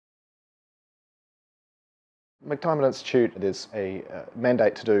MacDiarmid Institute, there's a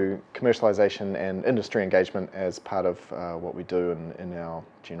mandate to do commercialisation and industry engagement as part of what we do in our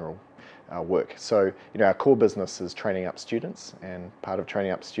general work. So, our core business is training up students, and part of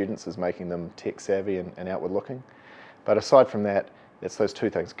training up students is making them tech savvy and outward looking. But aside from that, it's those two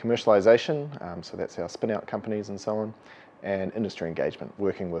things: commercialisation, so that's our spin out companies and so on, and industry engagement,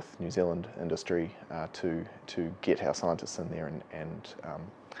 working with New Zealand industry to get our scientists in there and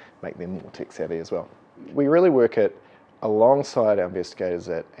make them more tech savvy as well. We really work alongside our investigators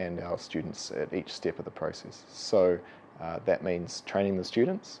and our students at each step of the process. So that means training the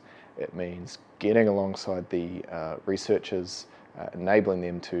students, it means getting alongside the researchers, enabling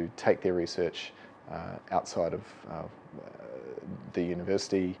them to take their research outside of the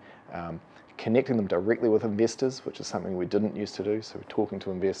university, connecting them directly with investors, which is something we didn't used to do, so we're talking to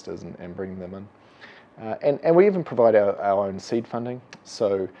investors and bringing them in. And we even provide our own seed funding.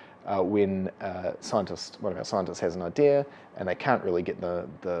 So when one of our scientists has an idea and they can't really get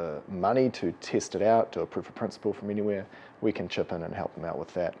the money to test it out, do a proof of principle from anywhere, we can chip in and help them out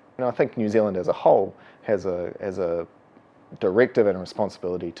with that. And I think New Zealand as a whole has a directive and a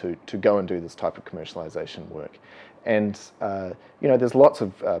responsibility to go and do this type of commercialisation work. And there's lots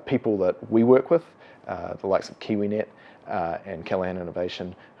of people that we work with, the likes of KiwiNet and Callaghan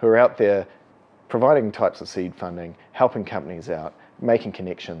Innovation, who are out there providing types of seed funding, helping companies out, making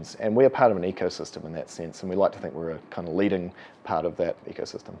connections, and we're part of an ecosystem in that sense, and we like to think we're a kind of leading part of that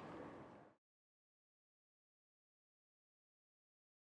ecosystem.